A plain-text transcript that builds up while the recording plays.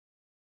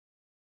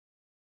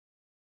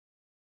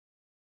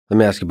Let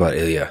me ask you about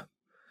Ilya.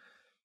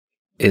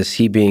 Is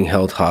he being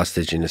held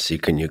hostage in a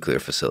secret nuclear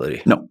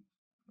facility? No.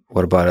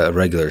 What about a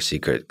regular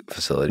secret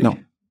facility? No.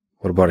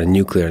 What about a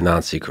nuclear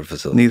non-secret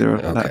facility? Neither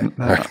of that.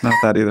 Not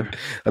that either.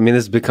 I mean,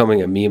 this is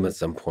becoming a meme at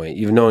some point.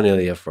 You've known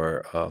Ilya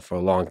for a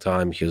long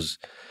time. He was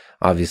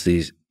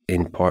obviously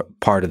in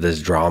part of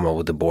this drama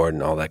with the board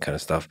and all that kind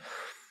of stuff.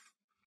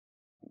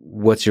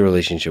 What's your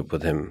relationship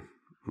with him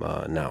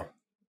now?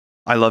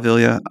 I love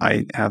Ilya.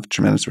 I have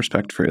tremendous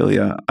respect for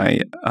Ilya.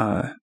 I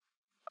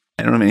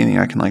don't have anything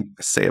I can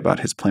say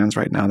about his plans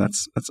right now.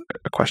 That's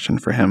a question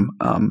for him.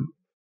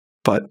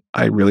 But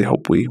I really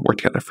hope we work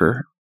together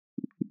for,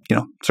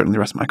 certainly the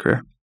rest of my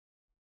career.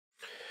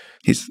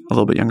 He's a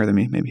little bit younger than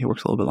me. Maybe he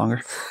works a little bit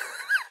longer.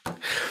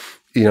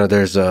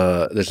 There's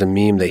a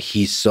meme that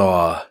he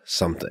saw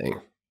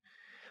something.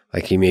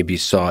 Like he maybe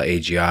saw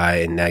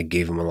AGI and that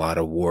gave him a lot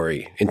of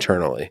worry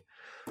internally.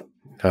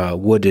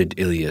 What did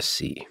Ilya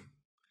see?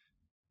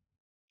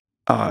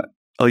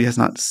 Ilya has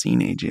not seen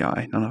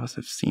AGI. None of us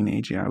have seen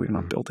AGI. We've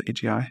not built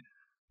AGI.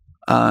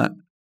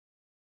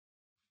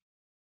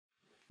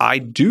 I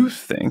do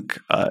think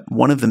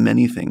one of the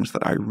many things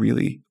that I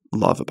really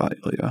love about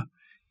Ilya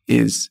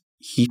is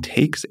he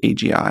takes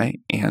AGI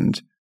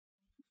and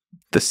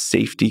the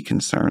safety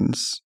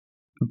concerns,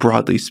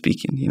 broadly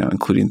speaking,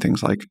 including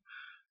things like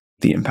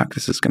the impact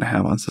this is going to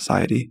have on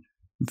society,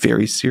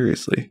 very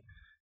seriously.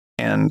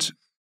 And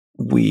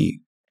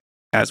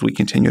as we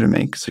continue to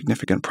make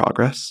significant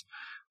progress,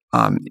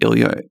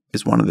 Ilya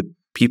is one of the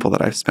people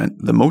that I've spent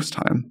the most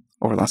time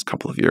over the last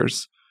couple of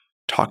years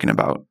talking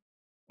about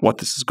what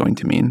this is going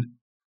to mean,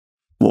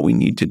 what we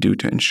need to do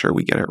to ensure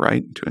we get it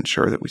right, to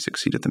ensure that we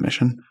succeed at the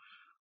mission.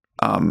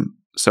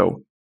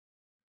 So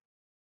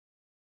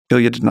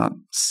Ilya did not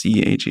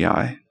see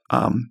AGI,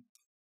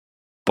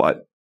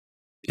 but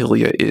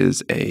Ilya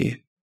is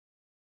a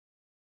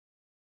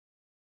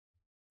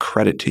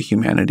credit to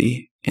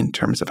humanity in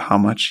terms of how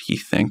much he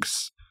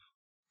thinks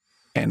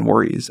and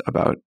worries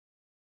about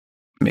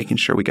making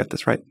sure we get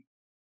this right.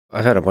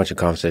 I've had a bunch of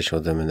conversation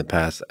with him in the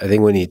past. I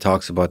think when he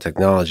talks about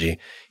technology,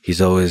 he's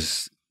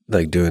always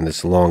doing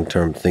this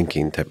long-term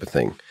thinking type of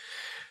thing.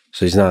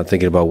 So he's not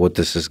thinking about what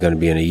this is going to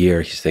be in a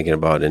year. He's thinking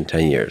about in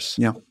 10 years.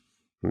 Yeah.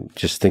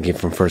 Just thinking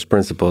from first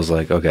principles,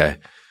 okay,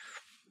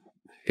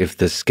 if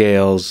this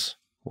scales,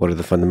 what are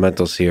the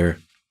fundamentals here?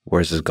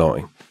 Where's this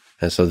going?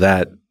 And so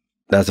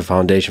that's a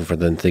foundation for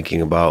them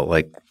thinking about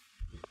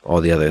all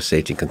the other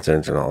safety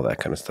concerns and all that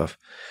kind of stuff.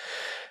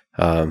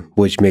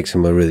 Which makes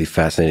him a really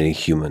fascinating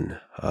human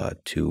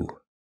to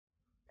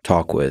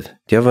talk with.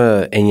 Do you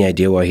have any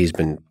idea why he's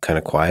been kind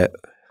of quiet?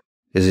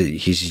 Is it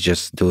he's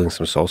just doing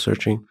some soul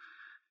searching?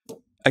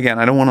 Again,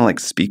 I don't want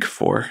to speak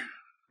for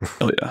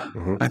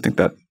Ilya. I think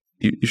that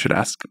you should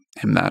ask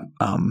him that.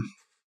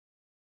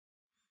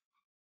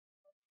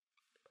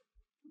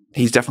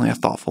 He's definitely a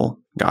thoughtful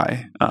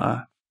guy.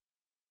 I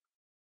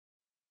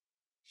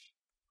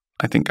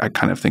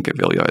kind of think of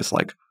Ilya as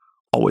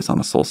always on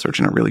a soul search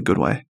in a really good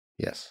way.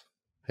 Yes.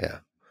 Yeah.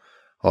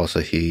 Also,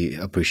 he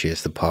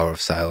appreciates the power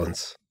of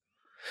silence.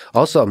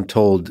 Also, I'm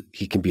told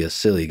he can be a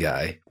silly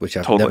guy, which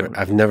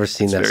I've never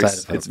seen that side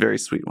of him. It's very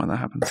sweet when that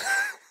happens.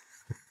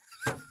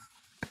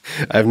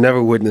 I've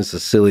never witnessed a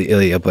silly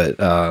Ilya, but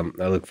I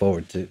look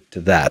forward to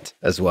that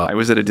as well. I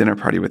was at a dinner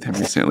party with him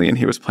recently, and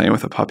he was playing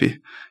with a puppy,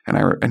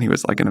 and he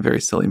was in a very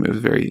silly mood,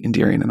 very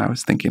endearing, and I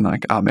was thinking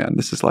oh man,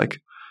 this is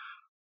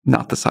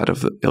not the side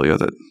of Ilya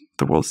that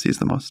the world sees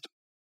the most.